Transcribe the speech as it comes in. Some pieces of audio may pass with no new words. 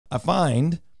I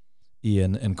find,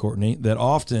 Ian and Courtney, that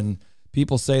often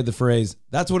people say the phrase,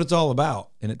 that's what it's all about.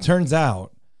 And it turns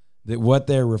out that what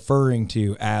they're referring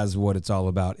to as what it's all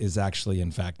about is actually,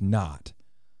 in fact, not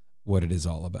what it is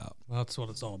all about. Well, that's what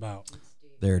it's all about.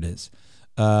 There it is.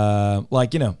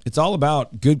 Like, it's all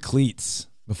about good cleats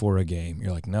before a game.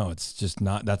 You're like, no, it's just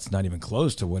not, that's not even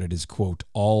close to what it is, quote,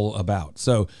 all about.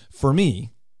 So for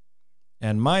me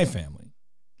and my family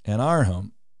and our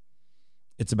home,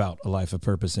 it's about a life of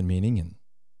purpose and meaning and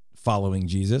following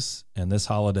Jesus. And this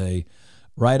holiday,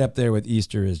 right up there with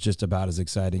Easter, is just about as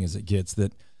exciting as it gets,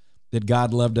 that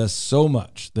God loved us so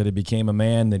much that he became a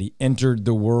man, that he entered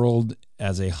the world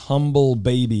as a humble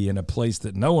baby in a place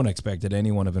that no one expected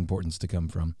anyone of importance to come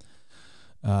from,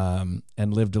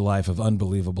 and lived a life of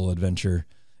unbelievable adventure,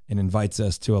 and invites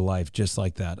us to a life just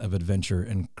like that, of adventure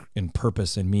and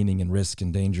purpose and meaning and risk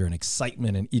and danger and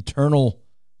excitement and eternal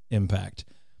impact.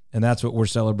 And that's what we're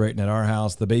celebrating at our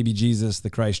house, the baby Jesus, the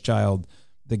Christ child,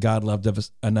 that God loved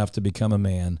us enough to become a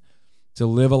man, to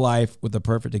live a life with a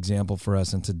perfect example for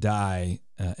us, and to die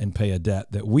and pay a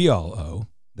debt that we all owe.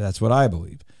 That's what I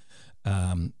believe.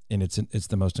 And it's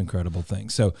the most incredible thing.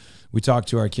 So we talk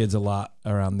to our kids a lot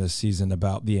around this season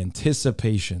about the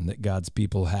anticipation that God's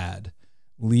people had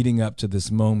leading up to this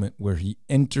moment where he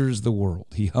enters the world.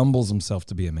 He humbles himself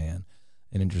to be a man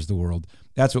and enters the world.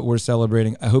 That's what we're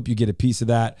celebrating. I hope you get a piece of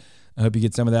that. I hope you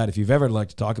get some of that. If you've ever like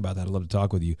to talk about that, I'd love to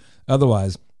talk with you.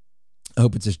 Otherwise, I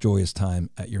hope it's this joyous time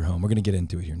at your home. We're going to get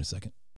into it here in a second.